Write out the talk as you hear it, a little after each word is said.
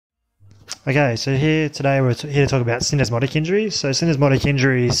Okay, so today we're here to talk about syndesmotic injuries. So syndesmotic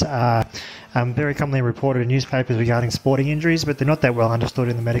injuries are very commonly reported in newspapers regarding sporting injuries, but they're not that well understood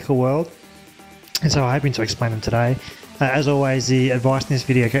in the medical world. And so I'm hoping to explain them today. As always, the advice in this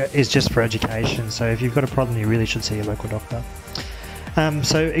video is just for education, so if you've got a problem you really should see your local doctor.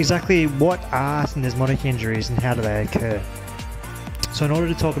 So exactly what are syndesmotic injuries and how do they occur? So in order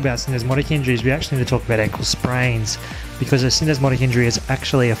to talk about syndesmotic injuries, we actually need to talk about ankle sprains, because a syndesmotic injury is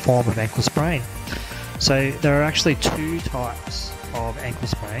actually a form of ankle sprain. So there are actually two types of ankle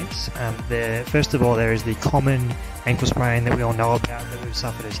sprains. First of all, there is the common ankle sprain that we all know about, that we've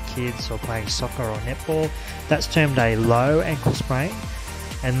suffered as kids or playing soccer or netball. That's termed a low ankle sprain.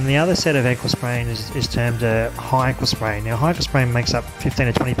 And the other set of ankle sprain is termed a high ankle sprain. Now, high ankle sprain makes up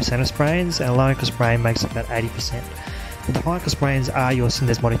 15 to 20% of sprains, and a low ankle sprain makes up about 80%. But the high ankle sprains are your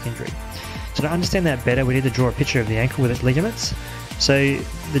syndesmotic injury. So to understand that better, we need to draw a picture of the ankle with its ligaments. So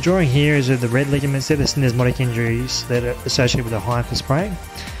the drawing here is of the red ligaments. They're the syndesmotic injuries that are associated with a high ankle sprain.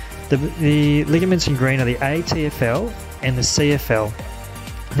 The ligaments in green are the ATFL and the CFL.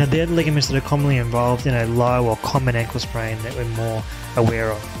 Now they're the ligaments that are commonly involved in a low or common ankle sprain that we're more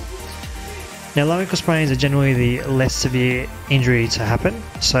aware of. Now, low ankle sprains are generally the less severe injury to happen,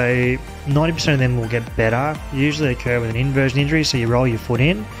 so 90% of them will get better, usually occur with an inversion injury, so you roll your foot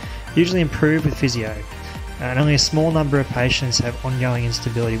in, usually improve with physio, and only a small number of patients have ongoing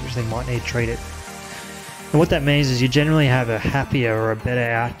instability which they might need treated. And what that means is you generally have a happier or a better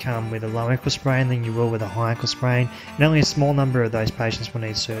outcome with a low ankle sprain than you will with a high ankle sprain, and only a small number of those patients will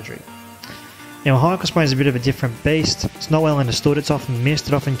need surgery. Now, a high ankle sprain is a bit of a different beast. It's not well understood, it's often missed,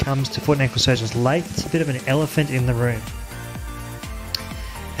 it often comes to foot and ankle surgeons late. It's a bit of an elephant in the room.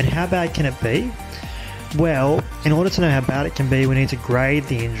 And how bad can it be? Well, in order to know how bad it can be, we need to grade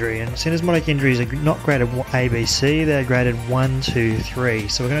the injury. And syndesmotic injuries are not graded A, B, C, they're graded 1, 2, 3.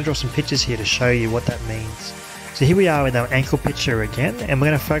 So we're going to draw some pictures here to show you what that means. So here we are with our ankle picture again, and we're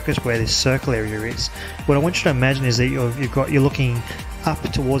going to focus where this circle area is. What I want you to imagine is that you're looking up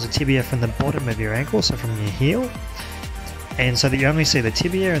towards the tibia from the bottom of your ankle, so from your heel, and so that you only see the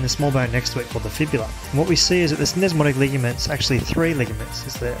tibia and the small bone next to it called the fibula. And what we see is that the syndesmotic ligaments, actually three ligaments.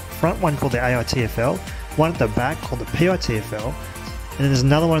 There's the front one called the AITFL, one at the back called the PITFL, and then there's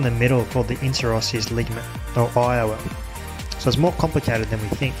another one in the middle called the interosseous ligament, or IOL. So it's more complicated than we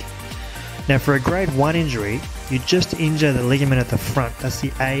think. Now, for a grade 1 injury, you just injure the ligament at the front. That's the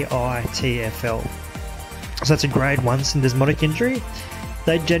AITFL. So that's a grade 1 syndesmotic injury.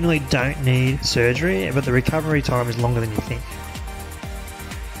 They generally don't need surgery, but the recovery time is longer than you think.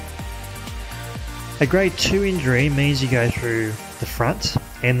 A grade 2 injury means you go through the front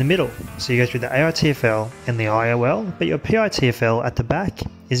and the middle. So you go through the AITFL and the IOL, but your PITFL at the back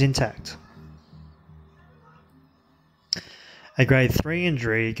is intact. A grade 3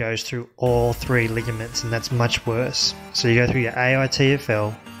 injury goes through all three ligaments, and that's much worse. So you go through your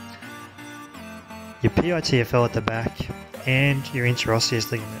AITFL, your PITFL at the back, and your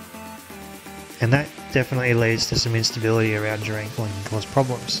interosseous ligament. And that definitely leads to some instability around your ankle and can cause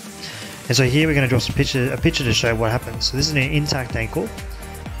problems. And so here we're going to draw a picture to show what happens. So this is an intact ankle,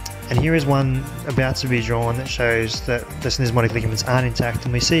 and here is one about to be drawn that shows that the syndesmotic ligaments aren't intact.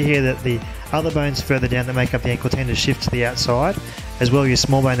 And we see here that the other bones further down that make up the ankle tend to shift to the outside, as well your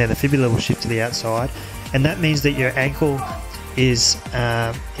small bone there, the fibula, will shift to the outside. And that means that your ankle is,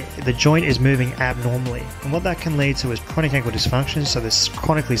 the joint is moving abnormally. And what that can lead to is chronic ankle dysfunction, so there's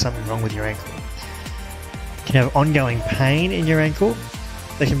chronically something wrong with your ankle. You can have ongoing pain in your ankle.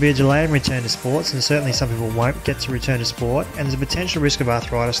 There can be a delay in return to sports, and certainly some people won't get to return to sport, and there's a potential risk of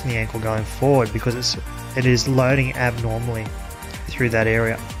arthritis in the ankle going forward because it is loading abnormally through that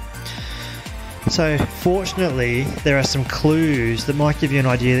area. So fortunately, there are some clues that might give you an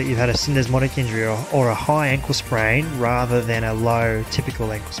idea that you've had a syndesmotic injury or a high ankle sprain rather than a low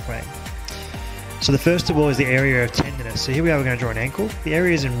typical ankle sprain. So the first of all is the area of tenderness. So here we are, we're going to draw an ankle. The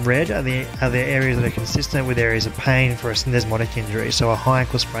areas in red are the areas that are consistent with areas of pain for a syndesmotic injury, so a high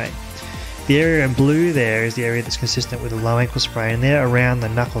ankle sprain. The area in blue there is the area that's consistent with a low ankle sprain, and they're around the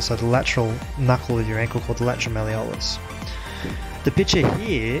knuckle, so the lateral knuckle of your ankle called the lateral malleolus. The picture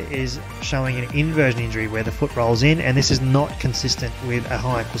here is showing an inversion injury where the foot rolls in, and this is not consistent with a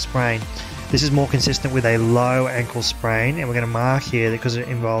high ankle sprain. This is more consistent with a low ankle sprain, and we're going to mark here because it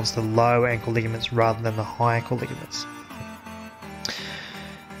involves the low ankle ligaments rather than the high ankle ligaments.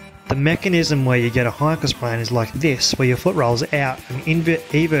 The mechanism where you get a high ankle sprain is like this, where your foot rolls out, an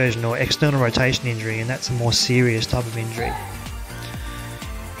eversion or external rotation injury, and that's a more serious type of injury.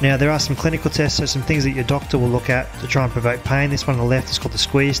 Now there are some clinical tests, so some things that your doctor will look at to try and provoke pain. This one on the left is called the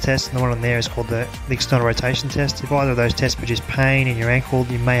squeeze test, and the one on there is called the external rotation test. If either of those tests produce pain in your ankle,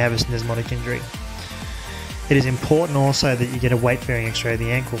 you may have a syndesmotic injury. It is important also that you get a weight-bearing x-ray of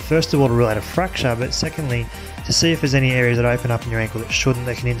the ankle. First of all, to rule out a fracture, but secondly, to see if there's any areas that open up in your ankle that shouldn't,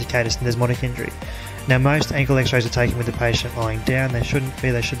 that can indicate a syndesmotic injury. Now most ankle x-rays are taken with the patient lying down. They shouldn't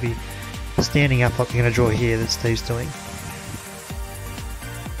be, they should be standing up like you're going to draw here that Steve's doing.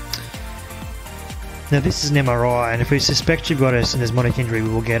 Now this is an MRI, and if we suspect you've got a syndesmotic injury, we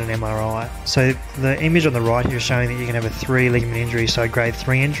will get an MRI. So the image on the right here is showing that you can have a 3 ligament injury, so a grade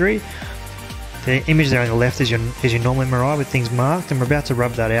 3 injury. The image there on the left is your normal MRI with things marked, and we're about to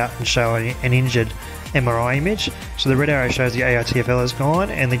rub that out and show an injured MRI image. So the red arrow shows the AITFL has gone,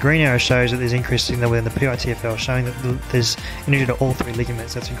 and the green arrow shows that there's increased signal within the PITFL, showing that there's an injury to all 3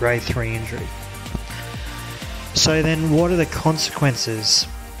 ligaments. That's a grade 3 injury. So then what are the consequences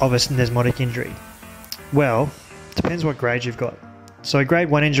of a syndesmotic injury? Well, depends what grade you've got. So a grade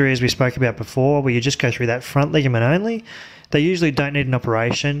 1 injury, as we spoke about before, where you just go through that front ligament only, they usually don't need an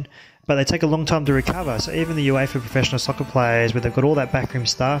operation, but they take a long time to recover. So even the UEFA professional soccer players, where they've got all that backroom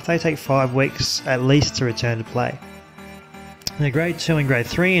staff, they take 5 weeks at least to return to play. And the grade 2 and grade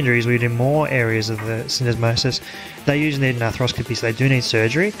 3 injuries, where you do more areas of the syndesmosis, they usually need an arthroscopy, so they do need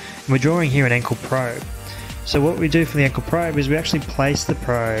surgery. And we're drawing here an ankle probe. So what we do for the ankle probe is we actually place the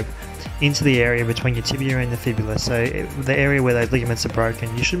probe into the area between your tibia and the fibula, so the area where those ligaments are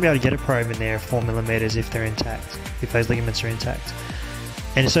broken. You should be able to get a probe in there of 4mm if they're intact, if those ligaments are intact.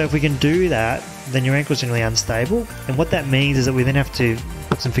 And so if we can do that, then your ankle is generally unstable, and what that means is that we then have to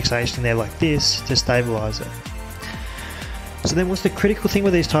put some fixation in there like this to stabilise it. So then what's the critical thing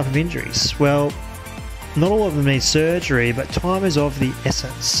with these type of injuries? Well, not all of them need surgery, but time is of the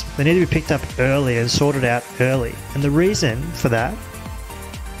essence. They need to be picked up early and sorted out early. And the reason for that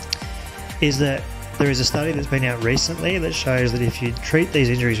is that there is a study that's been out recently that shows that if you treat these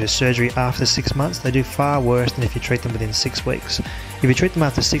injuries with surgery after 6 months, they do far worse than if you treat them within 6 weeks. If you treat them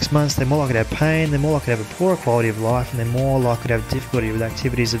after 6 months, they're more likely to have pain, they're more likely to have a poorer quality of life, and they're more likely to have difficulty with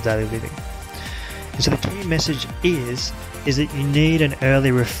activities of daily living. And so the key message is that you need an early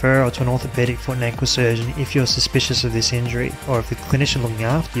referral to an orthopaedic foot and ankle surgeon if you're suspicious of this injury, or if the clinician looking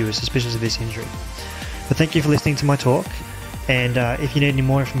after you is suspicious of this injury. But thank you for listening to my talk. And if you need any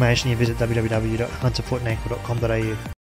more information, you visit www.hunterfootandankle.com.au.